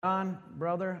John,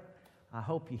 brother, I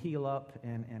hope you heal up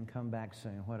and come back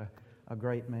soon. What a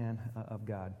great man of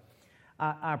God.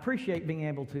 I appreciate being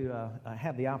able to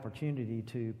have the opportunity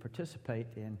to participate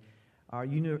in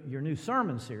your new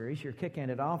sermon series. You're kicking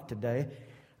it off today.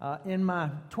 In my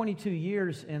 22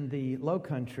 years in the Low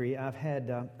Country, I've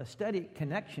had a steady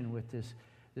connection with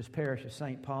this parish of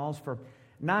St. Paul's. For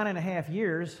 9.5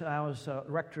 years, I was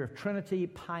rector of Trinity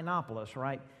Pinopolis,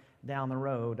 right down the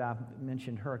road. I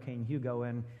mentioned Hurricane Hugo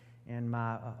in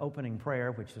my opening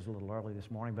prayer, which is a little early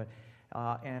this morning, but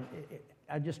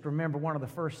I just remember one of the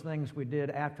first things we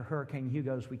did after Hurricane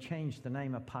Hugo is we changed the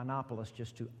name of Pinopolis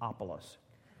just to Opolis.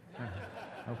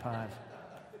 No pies.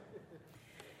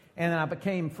 And then I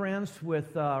became friends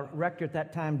with rector at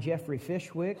that time, Jeffrey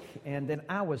Fishwick, and then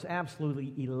I was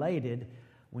absolutely elated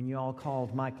when you all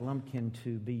called Mike Lumpkin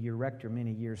to be your rector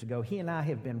many years ago. He and I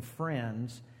have been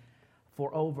friends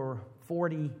for over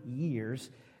 40 years,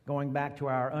 going back to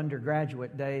our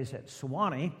undergraduate days at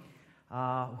Sewanee,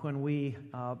 when we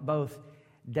both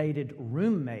dated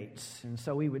roommates. And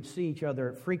so we would see each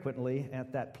other frequently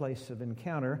at that place of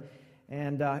encounter.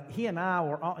 And he and I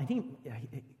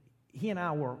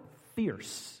were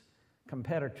fierce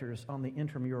competitors on the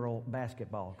intramural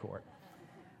basketball court.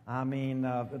 I mean,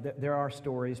 there are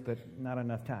stories, but not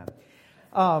enough time.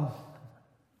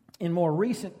 In more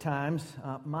recent times,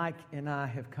 Mike and I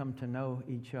have come to know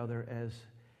each other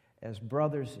as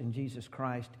brothers in Jesus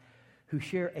Christ who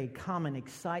share a common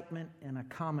excitement and a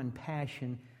common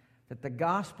passion that the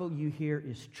gospel you hear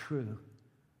is true,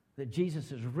 that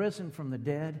Jesus is risen from the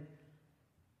dead,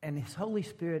 and His Holy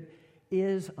Spirit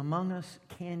is among us,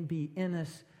 can be in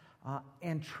us,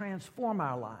 and transform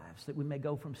our lives, that we may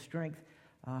go from strength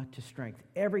to strength.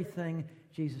 Everything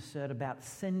Jesus said about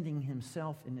sending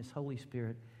Himself in His Holy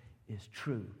Spirit is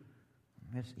true.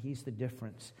 He's the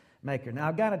difference maker. Now,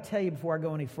 I've got to tell you before I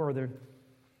go any further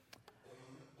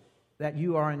that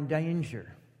you are in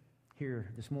danger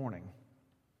here this morning.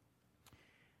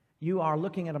 You are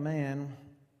looking at a man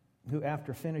who,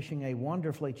 after finishing a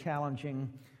wonderfully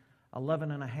challenging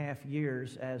 11 and a half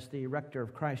years as the rector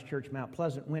of Christ Church Mount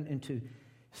Pleasant, went into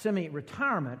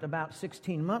semi-retirement about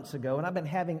 16 months ago, and I've been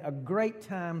having a great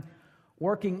time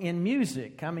working in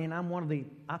music. I mean, I'm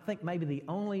I think maybe the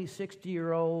only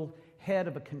 60-year-old head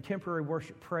of a contemporary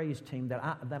worship praise team that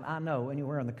I know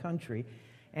anywhere in the country,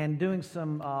 and doing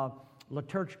some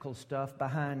liturgical stuff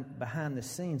behind the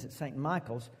scenes at St.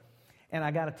 Michael's. And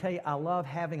I got to tell you, I love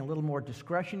having a little more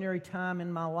discretionary time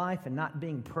in my life and not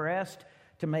being pressed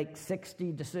to make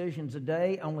 60 decisions a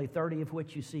day, only 30 of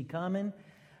which you see coming.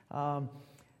 But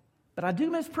I do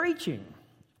miss preaching.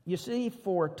 You see,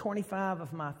 for 25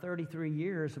 of my 33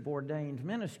 years of ordained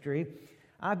ministry,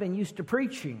 I've been used to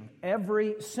preaching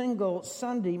every single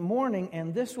Sunday morning,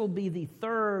 and this will be the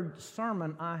third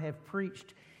sermon I have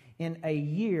preached in a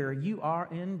year. You are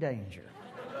in danger.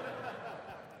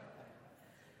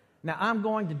 Now, I'm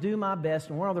going to do my best,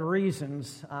 and one of the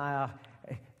reasons I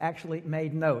actually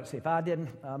made notes. If I didn't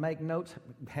make notes,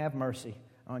 have mercy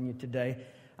on you today.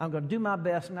 I'm going to do my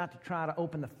best not to try to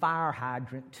open the fire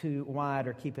hydrant too wide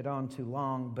or keep it on too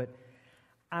long, but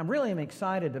I really am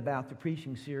excited about the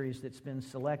preaching series that's been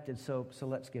selected, so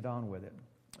let's get on with it.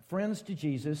 Friends to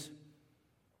Jesus,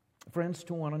 friends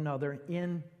to one another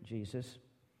in Jesus,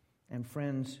 and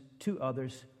friends to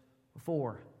others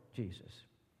for Jesus.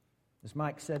 As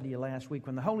Mike said to you last week,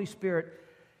 when the Holy Spirit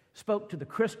spoke to the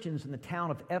Christians in the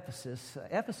town of Ephesus,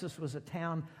 Ephesus was a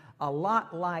town a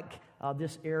lot like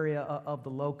this area of the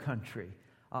Low Country.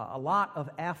 A lot of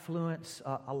affluence,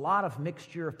 a lot of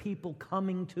mixture of people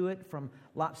coming to it from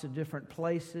lots of different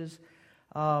places.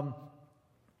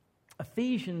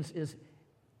 Ephesians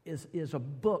is a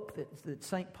book that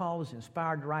St. Paul was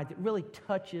inspired to write that really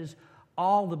touches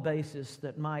all the bases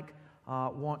that Mike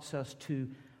wants us to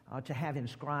have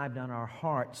inscribed on our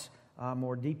hearts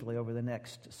more deeply over the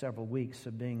next several weeks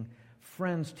of being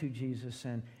friends to Jesus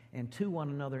and to one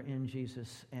another in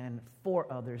Jesus and for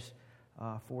others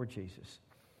for Jesus.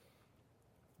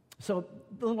 So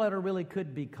the letter really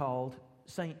could be called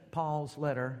St. Paul's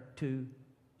letter to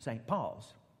St.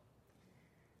 Paul's.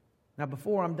 Now,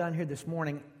 before I'm done here this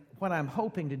morning, what I'm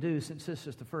hoping to do, since this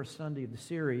is the first Sunday of the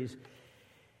series,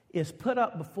 is put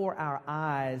up before our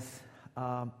eyes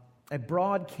a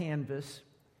broad canvas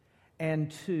and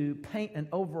to paint an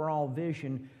overall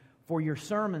vision for your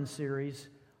sermon series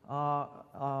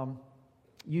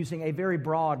using a very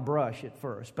broad brush at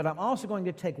first. But I'm also going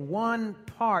to take one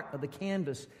part of the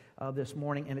canvas this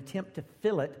morning and attempt to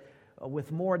fill it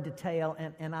with more detail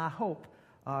and I hope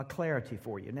clarity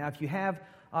for you. Now, if you have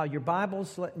your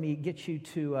Bibles, let me get you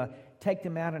to take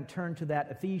them out and turn to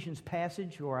that Ephesians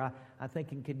passage, or I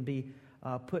think it can be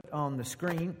put on the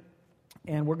screen.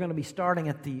 And we're going to be starting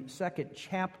at the second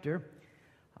chapter.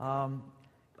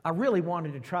 I really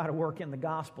wanted to try to work in the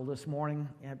gospel this morning,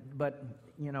 but,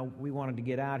 we wanted to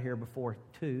get out here before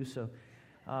 2. So,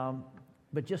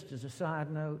 but just as a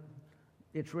side note,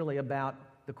 it's really about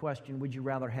the question, would you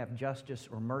rather have justice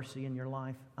or mercy in your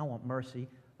life? I want mercy.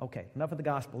 Okay, enough of the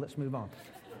gospel. Let's move on.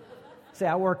 See,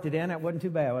 I worked it in. That wasn't too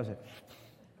bad, was it?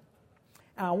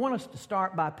 I want us to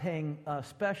start by paying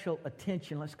special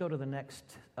attention. Let's go to the next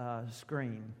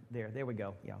screen there. There we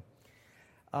go. Yeah.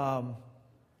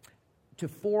 To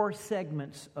 4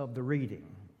 segments of the reading.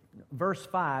 Verse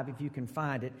 5, if you can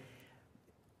find it.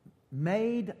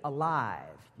 Made alive.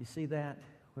 You see that?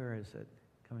 Where is it?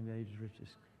 Coming to age riches.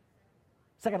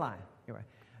 Second line. Here, right.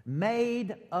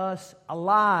 Made us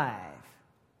alive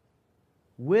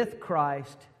with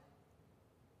Christ,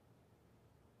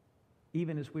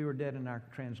 even as we were dead in our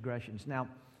transgressions. Now,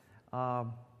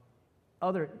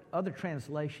 other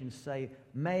translations say,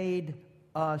 made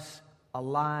us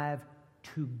alive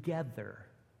together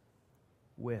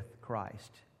with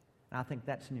Christ. And I think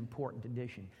that's an important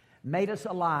addition. Made us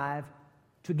alive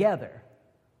together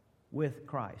with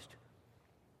Christ.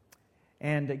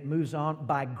 And it moves on,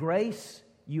 by grace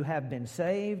you have been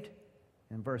saved.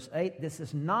 In verse 8, this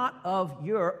is not of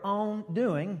your own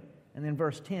doing. And then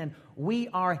verse 10, we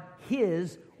are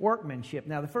His workmanship.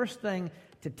 Now, the first thing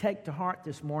to take to heart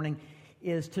this morning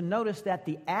is to notice that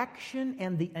the action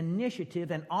and the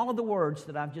initiative and all of the words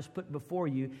that I've just put before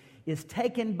you is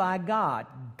taken by God.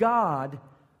 God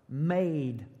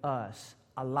made us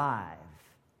alive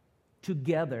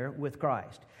together with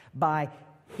Christ. By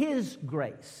His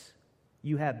grace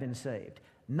you have been saved,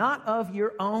 not of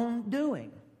your own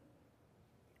doing.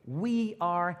 We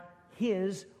are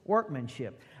His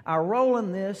workmanship. Our role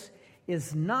in this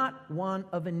is not one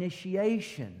of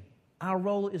initiation. Our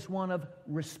role is one of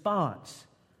response.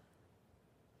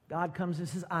 God comes and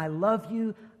says, I love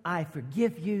you, I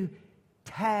forgive you,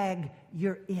 tag,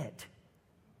 you're it.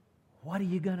 What are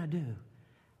you going to do?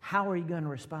 How are you going to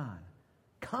respond?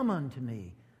 Come unto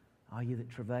me, all you that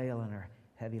travail and are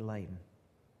heavy laden.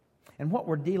 And what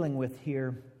we're dealing with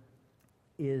here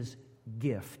is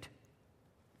gift.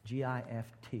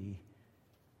 G-I-F-T.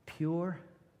 Pure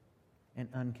and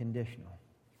unconditional.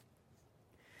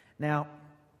 Now,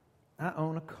 I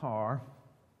own a car.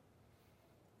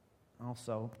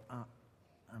 Also,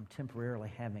 I'm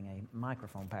temporarily having a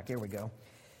microphone pack. Here we go.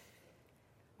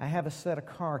 I have a set of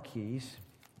car keys.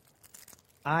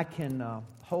 I can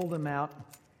hold them out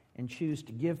and choose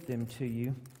to give them to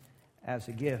you as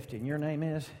a gift. And your name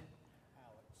is?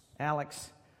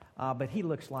 Alex. But he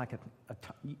looks like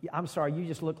I'm sorry, you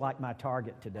just look like my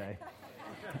target today.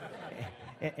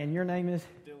 And your name is?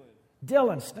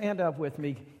 Dylan, stand up with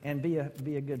me and be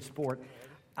a good sport.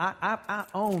 I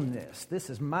own this. This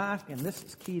is this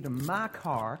is key to my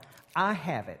car. I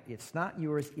have it. It's not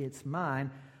yours, it's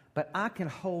mine. But I can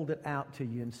hold it out to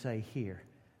you and say, here,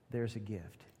 there's a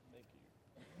gift. Thank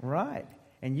you. Right.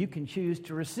 And you can choose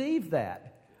to receive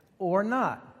that or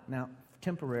not. Now,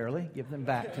 temporarily, give them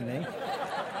back to me.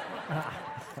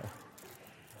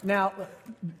 Now,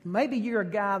 maybe you're a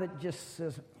guy that just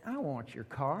says, I don't want your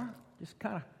car. Just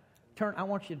kind of I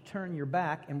want you to turn your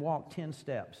back and walk 10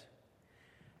 steps.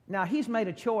 Now, he's made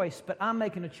a choice, but I'm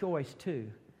making a choice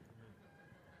too.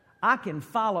 I can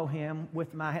follow him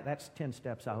with my, that's 10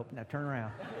 steps, I hope. Now, turn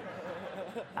around.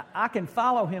 I can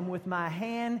follow him with my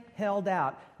hand held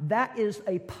out. That is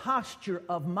a posture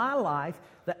of my life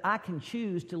that I can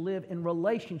choose to live in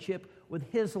relationship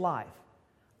with his life.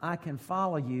 I can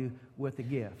follow you with a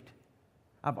gift.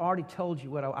 I've already told you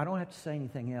what I don't have to say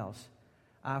anything else.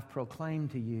 I've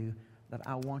proclaimed to you that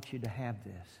I want you to have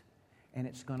this. And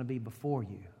it's going to be before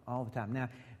you all the time. Now,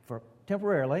 for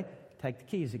temporarily, take the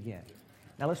keys again.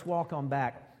 Now, let's walk on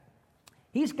back.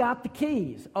 He's got the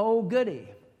keys. Oh, goody.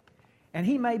 And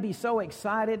he may be so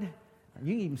excited,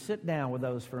 you can even sit down with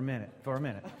those for a minute,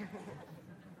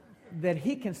 that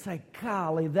he can say,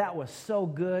 golly, that was so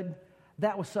good.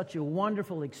 That was such a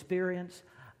wonderful experience.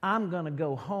 I'm going to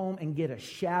go home and get a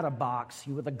shadow box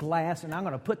with a glass, and I'm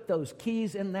going to put those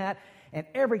keys in that. And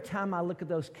every time I look at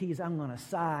those keys, I'm going to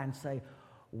sigh and say,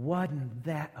 wasn't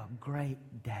that a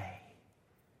great day?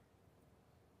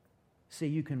 See,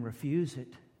 you can refuse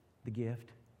it, the gift,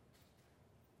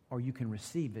 or you can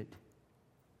receive it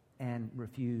and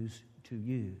refuse to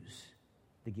use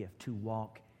the gift, to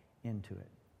walk into it.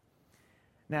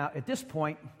 Now, at this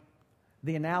point,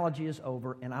 the analogy is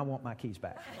over, and I want my keys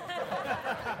back.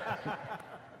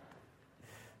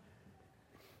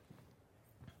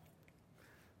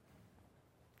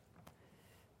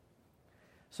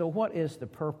 So what is the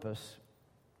purpose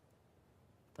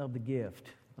of the gift,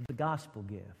 of the gospel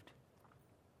gift.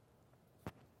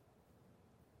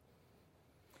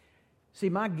 See,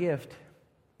 my gift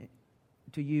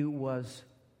to you was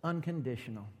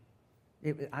unconditional.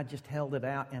 I just held it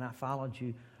out and I followed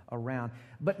you around.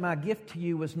 But my gift to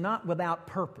you was not without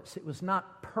purpose. It was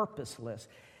not purposeless.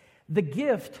 The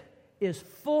gift is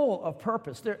full of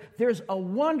purpose. There's a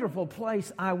wonderful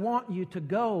place I want you to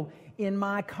go in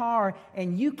my car,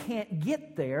 and you can't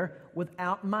get there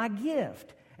without my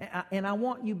gift. And I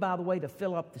want you, by the way, to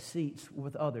fill up the seats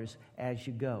with others as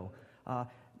you go.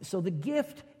 So the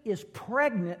gift is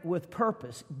pregnant with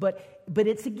purpose, but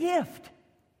it's a gift.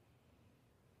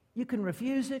 You can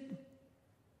refuse it,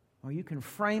 or you can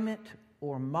frame it,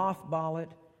 or mothball it,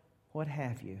 what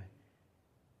have you.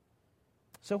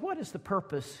 So what is the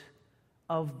purpose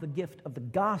of the gift of the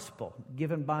gospel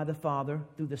given by the Father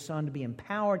through the Son to be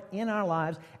empowered in our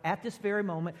lives at this very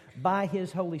moment by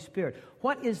His Holy Spirit?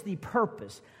 What is the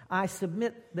purpose? I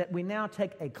submit that we now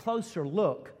take a closer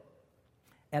look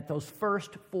at those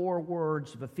first 4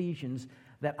 words of Ephesians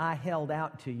that I held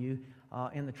out to you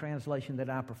in the translation that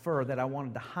I prefer, that I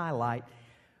wanted to highlight.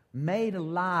 Made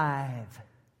alive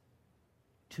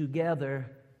together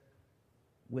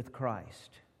with Christ.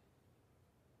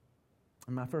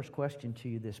 And my first question to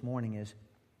you this morning is,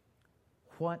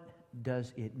 what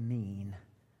does it mean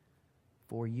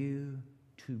for you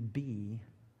to be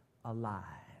alive?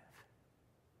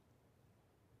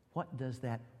 What does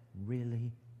that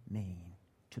really mean,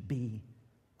 to be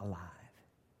alive?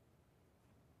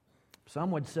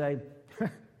 Some would say,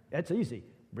 that's easy.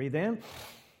 Breathe in,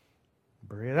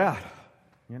 breathe out.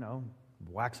 You know,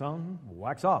 wax on,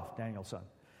 wax off, Daniel's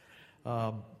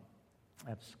son.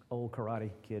 That's old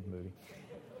Karate Kid movie.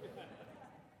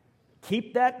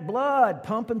 Keep that blood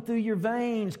pumping through your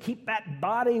veins. Keep that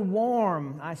body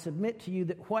warm. I submit to you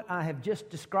that what I have just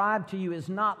described to you is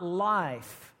not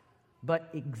life, but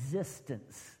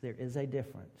existence. There is a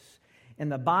difference. In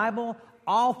the Bible,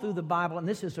 all through the Bible, and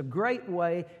this is a great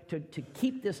way to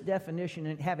keep this definition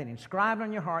and have it inscribed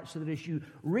on your heart so that as you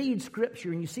read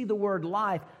Scripture and you see the word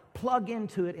life, plug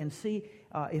into it and see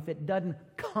if it doesn't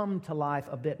come to life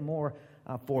a bit more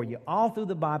for you. All through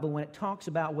the Bible, when it talks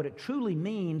about what it truly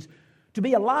means to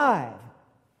be alive,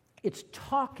 it's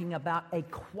talking about a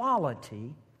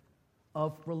quality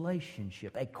of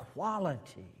relationship, a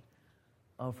quality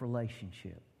of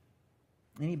relationship.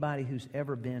 Anybody who's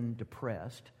ever been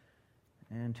depressed,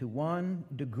 and to one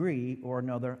degree or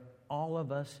another, all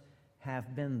of us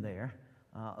have been there,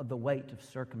 the weight of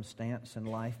circumstance and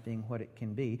life being what it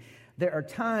can be. There are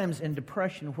times in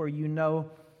depression where you know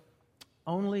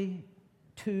only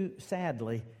too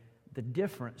sadly the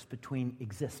difference between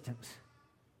existence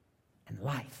and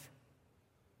life.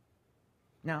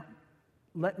 Now,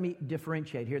 let me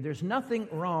differentiate here. There's nothing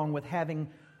wrong with having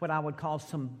what I would call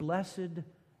some blessed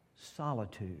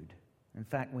solitude. In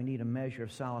fact, we need a measure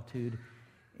of solitude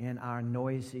in our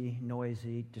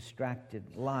noisy, distracted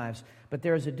lives. But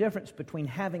there is a difference between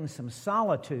having some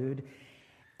solitude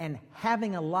and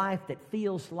having a life that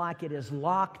feels like it is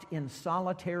locked in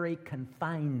solitary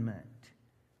confinement.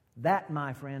 That,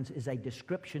 my friends, is a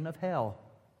description of hell.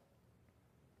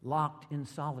 Locked in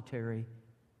solitary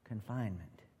confinement.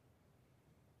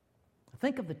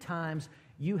 Think of the times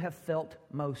you have felt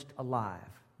most alive.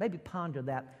 Maybe ponder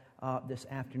that this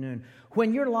afternoon.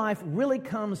 When your life really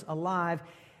comes alive,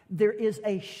 there is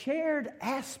a shared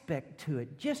aspect to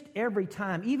it just every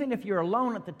time. Even if you're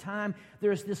alone at the time,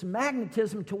 there's this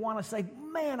magnetism to want to say,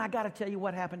 man, I got to tell you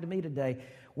what happened to me today.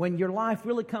 When your life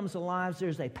really comes alive,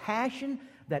 there's a passion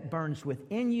that burns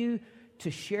within you to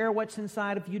share what's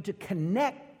inside of you, to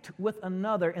connect with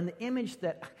another. And the image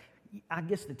that I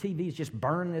guess the TV's just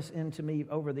burned this into me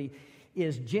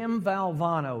is Jim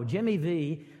Valvano, Jimmy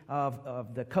V,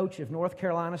 of the coach of North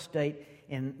Carolina State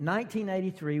in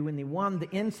 1983 when they won the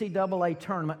NCAA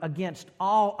tournament against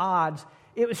all odds.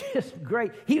 It was just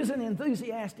great. He was an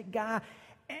enthusiastic guy,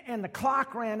 and the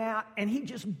clock ran out, and he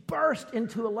just burst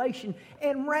into elation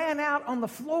and ran out on the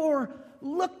floor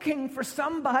looking for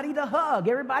somebody to hug.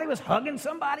 Everybody was hugging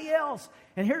somebody else.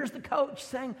 And here's the coach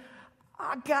saying,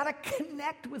 I got to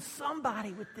connect with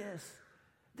somebody with this.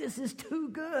 This is too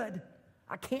good.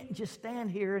 I can't just stand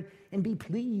here and be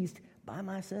pleased by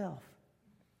myself.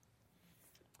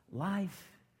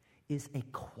 Life is a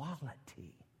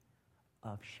quality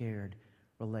of shared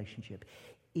relationship.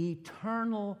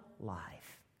 Eternal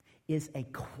life is a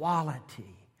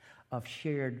quality of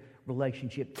shared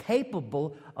relationship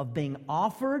capable of being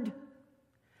offered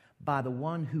by the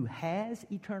one who has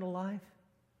eternal life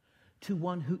to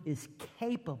one who is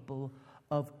capable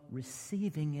of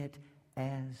receiving it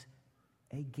as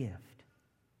a gift.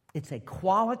 It's a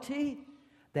quality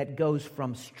that goes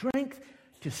from strength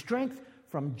to strength,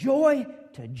 from joy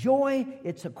to joy.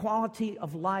 It's a quality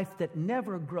of life that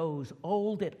never grows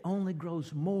old. It only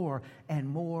grows more and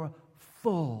more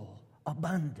full,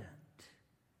 abundant.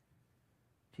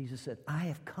 Jesus said, I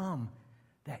have come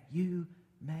that you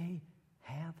may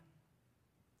have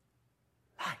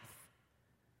life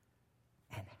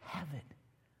and have it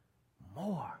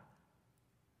more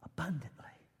abundantly.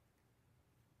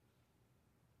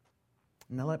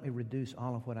 Now let me reduce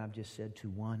all of what I've just said to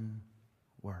one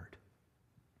word.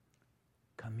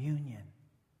 Communion.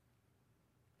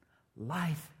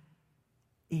 Life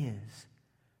is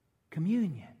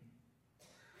communion.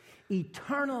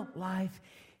 Eternal life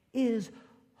is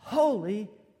Holy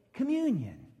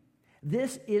Communion.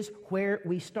 This is where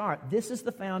we start. This is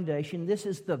the foundation. This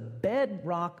is the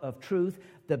bedrock of truth,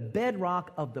 the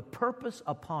bedrock of the purpose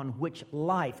upon which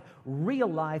life, real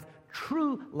life,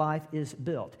 true life is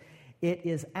built. It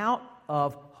is out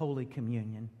of Holy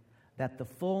Communion that the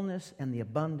fullness and the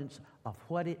abundance of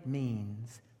what it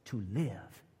means to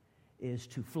live is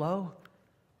to flow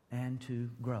and to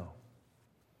grow.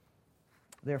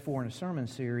 Therefore, in a sermon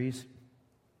series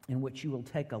in which you will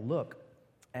take a look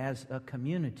as a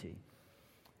community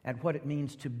at what it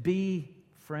means to be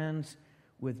friends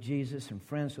with Jesus and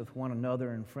friends with one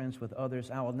another and friends with others,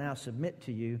 I will now submit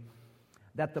to you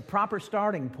that the proper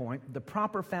starting point, the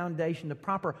proper foundation, the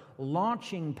proper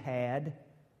launching pad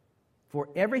for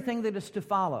everything that is to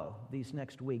follow these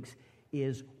next weeks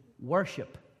is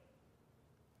worship.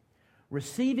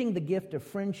 Receiving the gift of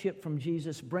friendship from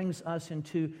Jesus brings us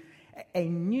into a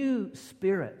new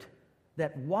spirit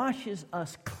that washes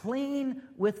us clean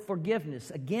with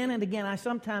forgiveness. Again and again, I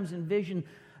sometimes envision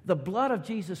the blood of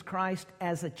Jesus Christ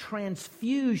as a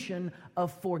transfusion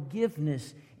of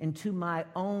forgiveness into my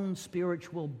own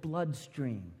spiritual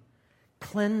bloodstream,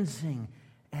 cleansing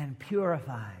and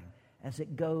purifying as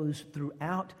it goes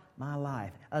throughout my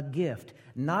life. A gift,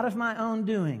 not of my own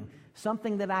doing,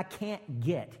 something that I can't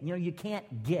get. You know, you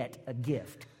can't get a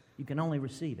gift. You can only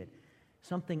receive it.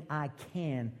 Something I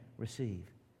can receive.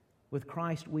 With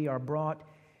Christ, we are brought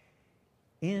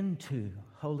into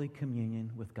Holy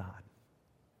Communion with God.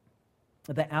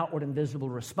 The outward and visible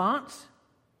response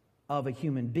of a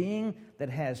human being that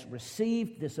has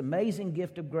received this amazing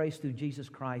gift of grace through Jesus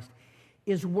Christ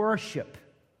is worship.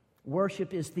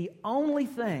 Worship is the only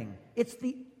thing, it's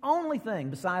the only thing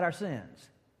beside our sins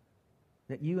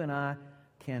that you and I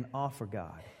can offer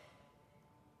God.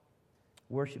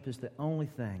 Worship is the only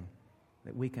thing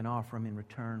that we can offer Him in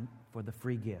return for the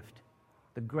free gift,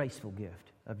 the graceful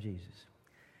gift of Jesus.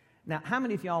 Now, how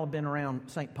many of y'all have been around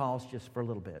St. Paul's just for a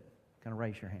little bit? Kind of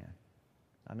raise your hand.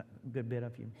 A good bit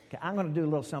of you. Okay, I'm going to do a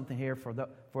little something here for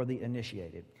the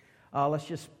initiated. Let's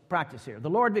just practice here. The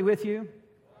Lord be with you.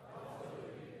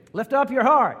 Lift up your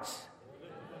hearts.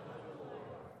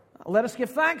 Let us give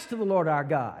thanks to the Lord our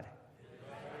God.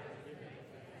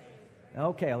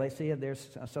 Okay, let's see if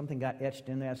there's something got etched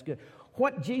in there. That's good.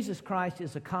 What Jesus Christ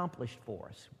has accomplished for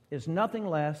us is nothing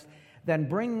less than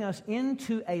bringing us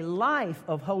into a life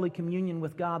of Holy Communion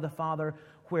with God the Father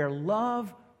where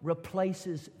love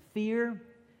replaces fear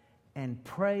and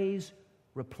praise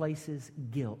replaces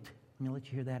guilt. Let me let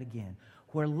you hear that again.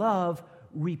 Where love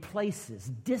replaces,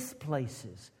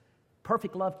 displaces.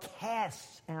 Perfect love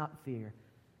casts out fear.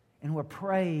 And where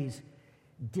praise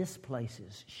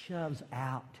displaces, shoves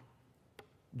out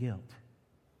guilt.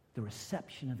 The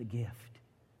reception of the gift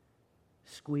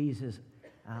squeezes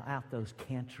out those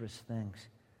cancerous things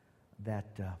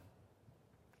that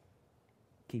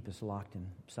keep us locked in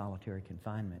solitary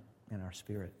confinement in our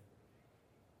spirit.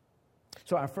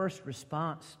 So our first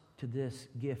response to this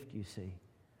gift, you see,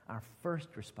 our first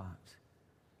response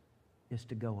is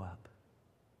to go up.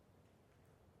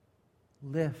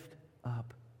 Lift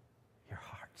up your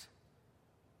hearts.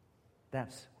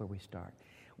 That's where we start.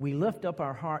 We lift up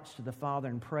our hearts to the Father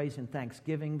in praise and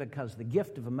thanksgiving because the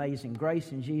gift of amazing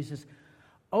grace in Jesus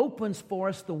opens for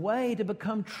us the way to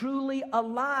become truly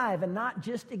alive and not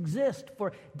just exist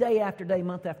for day after day,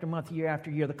 month after month, year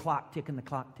after year, the clock ticking, the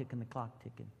clock ticking, the clock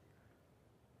ticking.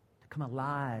 To come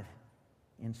alive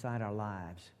inside our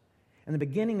lives. And the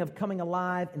beginning of coming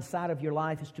alive inside of your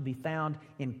life is to be found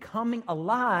in coming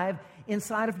alive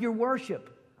inside of your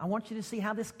worship. I want you to see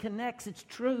how this connects. It's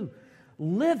true.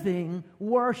 Living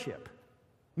worship.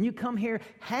 When you come here,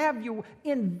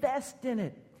 invest in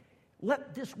it.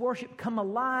 Let this worship come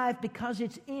alive because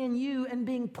it's in you and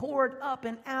being poured up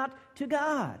and out to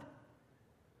God.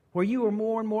 Where you are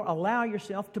more and more allow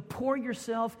yourself to pour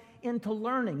yourself into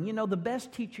learning. You know, the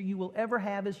best teacher you will ever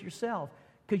have is yourself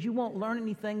because you won't learn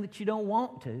anything that you don't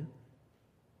want to.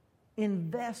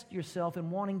 Invest yourself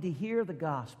in wanting to hear the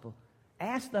gospel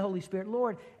Ask the Holy Spirit,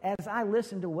 Lord, as I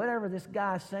listen to whatever this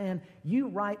guy's saying, you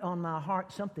write on my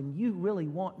heart something you really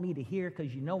want me to hear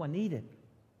because you know I need it.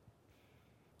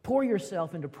 Pour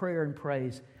yourself into prayer and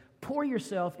praise. Pour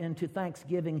yourself into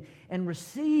thanksgiving and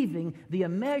receiving the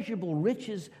immeasurable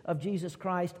riches of Jesus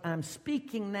Christ. I'm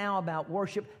speaking now about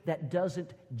worship that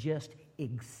doesn't just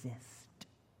exist.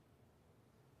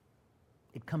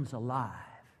 It comes alive.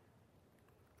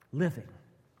 Living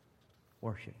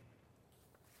worship.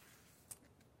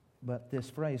 But this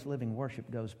phrase, living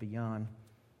worship, goes beyond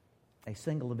a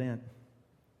single event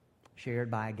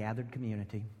shared by a gathered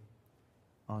community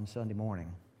on Sunday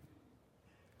morning.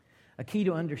 A key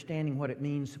to understanding what it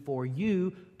means for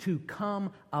you to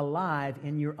come alive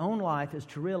in your own life is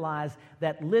to realize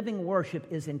that living worship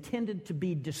is intended to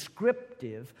be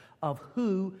descriptive of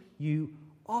who you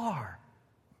are.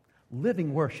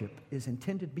 Living worship is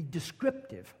intended to be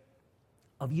descriptive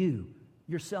of you,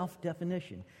 your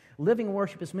self-definition. Living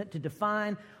worship is meant to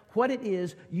define what it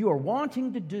is you are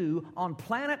wanting to do on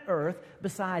planet Earth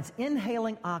besides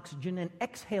inhaling oxygen and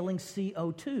exhaling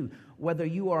CO2. Whether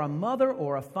you are a mother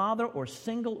or a father or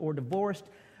single or divorced,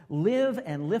 live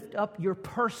and lift up your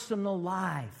personal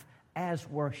life as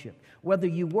worship. Whether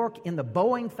you work in the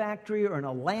Boeing factory or in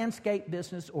a landscape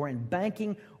business or in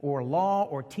banking or law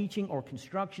or teaching or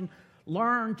construction,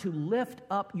 learn to lift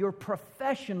up your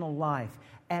professional life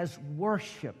as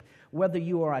worship. Whether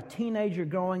you are a teenager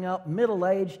growing up,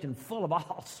 middle-aged and full of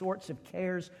all sorts of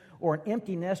cares, or an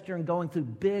empty nester and going through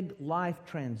big life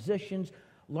transitions,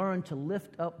 learn to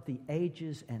lift up the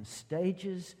ages and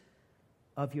stages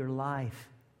of your life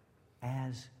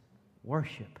as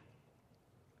worship.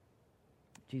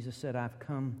 Jesus said, I've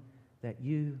come that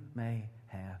you may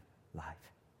have life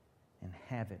and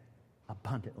have it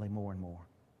abundantly more and more.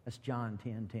 That's John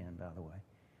 10:10, by the way.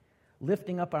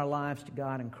 Lifting up our lives to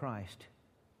God in Christ,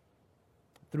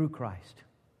 through Christ,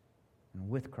 and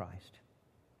with Christ.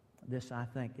 This, I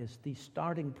think, is the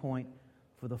starting point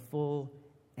for the full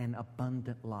and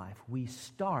abundant life. We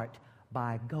start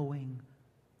by going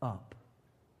up.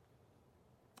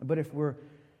 But if we're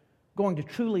going to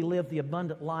truly live the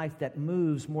abundant life that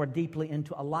moves more deeply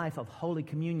into a life of Holy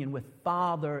Communion with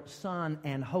Father, Son,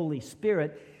 and Holy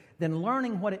Spirit, then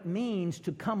learning what it means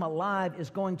to come alive is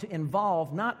going to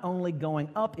involve not only going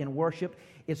up in worship,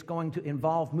 it's going to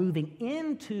involve moving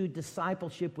into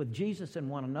discipleship with Jesus and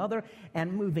one another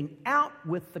and moving out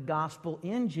with the gospel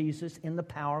in Jesus in the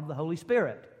power of the Holy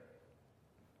Spirit.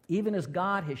 Even as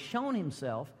God has shown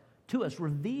himself to us,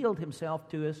 revealed himself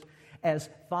to us as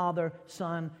Father,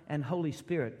 Son, and Holy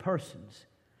Spirit persons,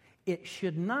 it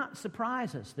should not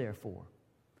surprise us, therefore,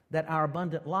 that our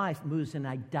abundant life moves in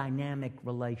a dynamic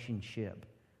relationship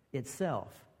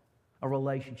itself, a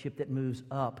relationship that moves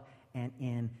up and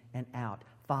in and out,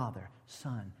 Father,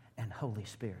 Son, and Holy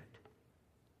Spirit.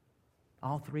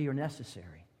 All three are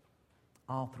necessary.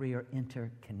 All three are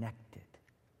interconnected.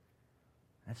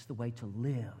 That's the way to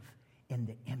live in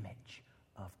the image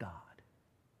of God.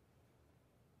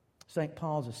 St.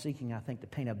 Paul's is seeking, I think, to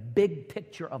paint a big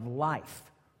picture of life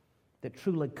that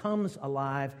truly comes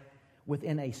alive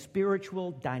within a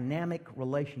spiritual, dynamic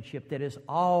relationship that is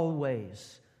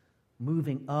always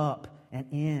moving up and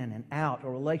in and out, a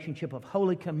relationship of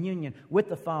Holy Communion with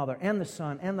the Father and the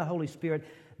Son and the Holy Spirit.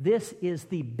 This is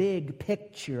the big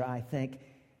picture, I think,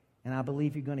 and I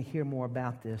believe you're going to hear more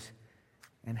about this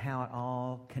and how it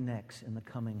all connects in the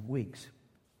coming weeks.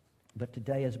 But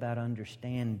today is about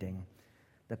understanding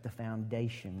that the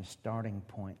foundation, starting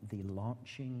point, the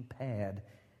launching pad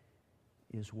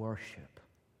is worship.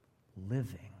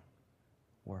 Living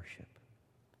worship.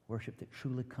 Worship that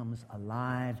truly comes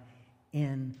alive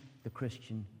in the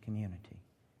Christian community.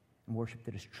 And worship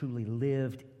that is truly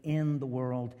lived in the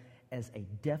world as a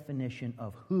definition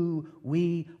of who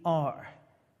we are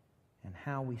and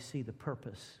how we see the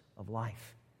purpose of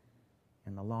life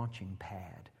and the launching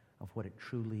pad of what it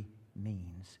truly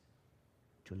means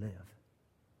to live.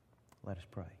 Let us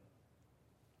pray.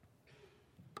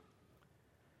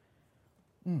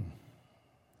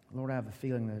 Lord, I have a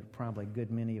feeling that probably a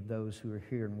good many of those who are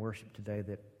here in worship today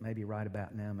that maybe right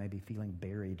about now may be feeling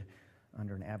buried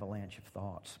under an avalanche of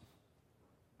thoughts.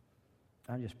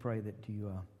 I just pray that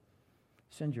you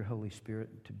send your Holy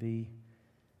Spirit to be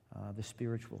the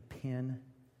spiritual pen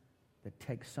that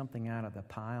takes something out of the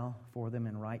pile for them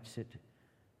and writes it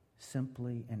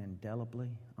simply and indelibly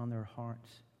on their hearts.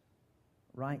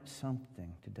 Write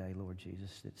something today, Lord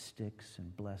Jesus, that sticks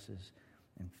and blesses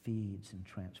and feeds and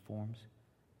transforms.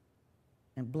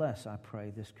 And bless, I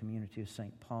pray, this community of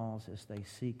St. Paul's as they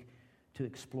seek to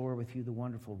explore with you the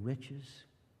wonderful riches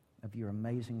of your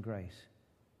amazing grace,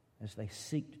 as they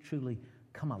seek to truly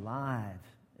come alive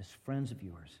as friends of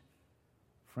yours,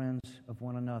 friends of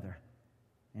one another,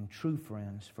 and true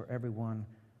friends for everyone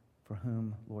for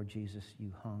whom, Lord Jesus,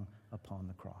 you hung upon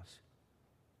the cross.